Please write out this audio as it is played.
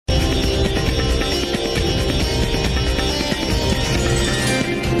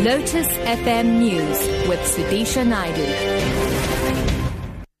Lotus FM News with SUDISHA Naidu.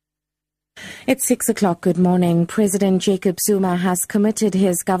 It's 6 o'clock. Good morning. President Jacob Zuma has committed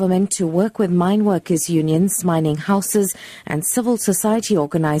his government to work with mineworkers unions, mining houses and civil society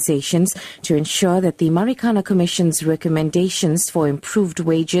organizations to ensure that the Marikana Commission's recommendations for improved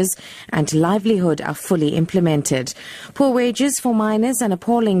wages and livelihood are fully implemented. Poor wages for miners and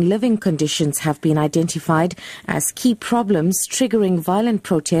appalling living conditions have been identified as key problems triggering violent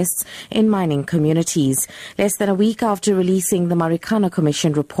protests in mining communities. Less than a week after releasing the Marikana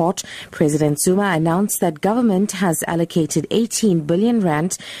Commission report, President Zuma announced that government has allocated 18 billion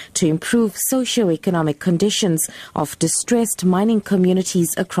rand to improve socio-economic conditions of distressed mining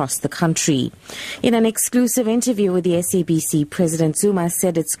communities across the country. In an exclusive interview with the SABC, President Zuma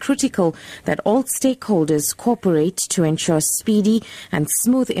said it's critical that all stakeholders cooperate to ensure speedy and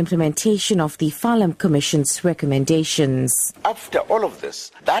smooth implementation of the Farlam Commission's recommendations. After all of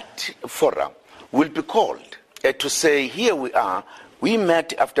this, that forum will be called to say, here we are. We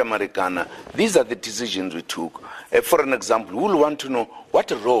met after Marikana. These are the decisions we took. For an example, we'll want to know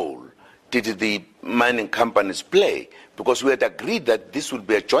what role did the mining companies play, because we had agreed that this would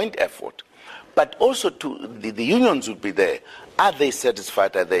be a joint effort. But also the unions would be there. Are they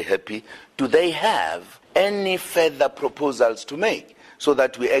satisfied? Are they happy? Do they have any further proposals to make so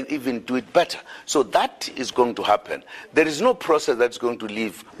that we even do it better? So that is going to happen. There is no process that's going to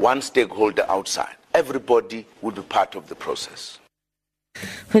leave one stakeholder outside. Everybody would be part of the process.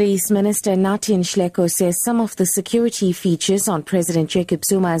 Police Minister Nathi Nhleko says some of the security features on President Jacob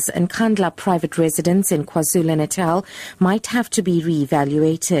Zuma's Nkandla private residence in Kwazulu Natal might have to be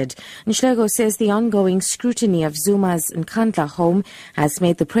re-evaluated. Nhleko says the ongoing scrutiny of Zuma's Nkandla home has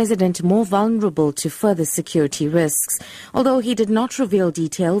made the president more vulnerable to further security risks. Although he did not reveal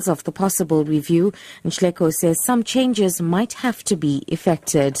details of the possible review, Nhleko says some changes might have to be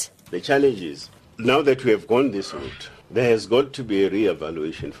effected. The challenge is, now that we have gone this route, there has got to be a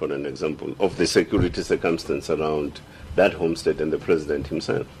re-evaluation, for an example, of the security circumstance around that homestead and the president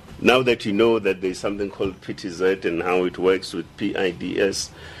himself. Now that you know that there is something called PTZ and how it works with PIDS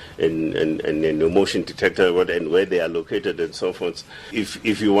and the motion detector and where they are located and so forth,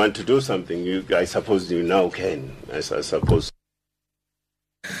 if you want to do something, I suppose you now can, I suppose.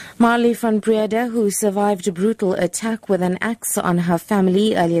 Marli van Breda, who survived a brutal attack with an axe on her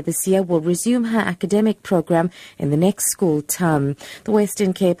family earlier this year, will resume her academic program in the next school term. The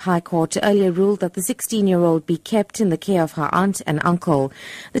Western Cape High Court earlier ruled that the 16-year-old be kept in the care of her aunt and uncle.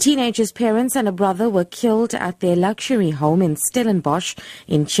 The teenager's parents and a brother were killed at their luxury home in Stellenbosch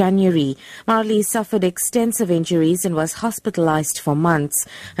in January. Marli suffered extensive injuries and was hospitalized for months.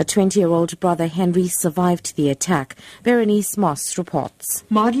 Her 20-year-old brother Henry survived the attack. Berenice Moss reports.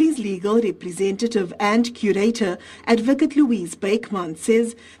 Marli's legal representative and curator, Advocate Louise Bakeman,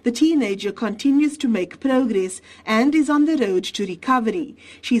 says the teenager continues to make progress and is on the road to recovery.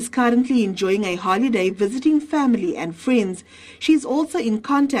 She is currently enjoying a holiday visiting family and friends. She is also in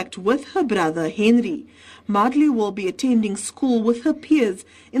contact with her brother Henry. Marli will be attending school with her peers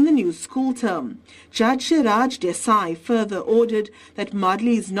in the new school term. Judge Siraj Desai further ordered that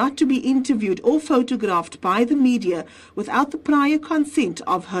Marli is not to be interviewed or photographed by the media without the prior consent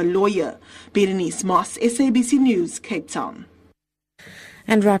of her lawyer. Berenice Moss, SABC News, Cape Town.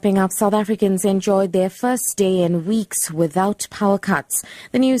 And wrapping up, South Africans enjoyed their first day in weeks without power cuts.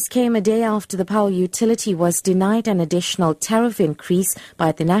 The news came a day after the power utility was denied an additional tariff increase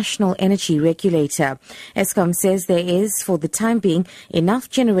by the National Energy Regulator. Eskom says there is, for the time being, enough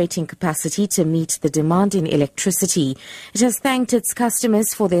generating capacity to meet the demand in electricity. It has thanked its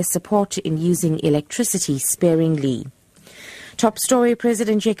customers for their support in using electricity sparingly. Top story,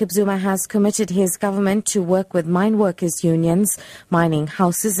 President Jacob Zuma has committed his government to work with mine workers unions, mining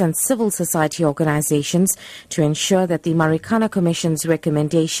houses and civil society organizations to ensure that the Marikana Commission's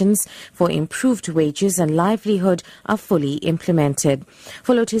recommendations for improved wages and livelihood are fully implemented.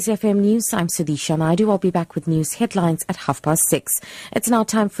 For Lotus FM News, I'm SUDISHA Naidu. I'll be back with news headlines at 6:30. It's now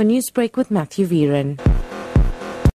time for Newsbreak with Matthew Viren.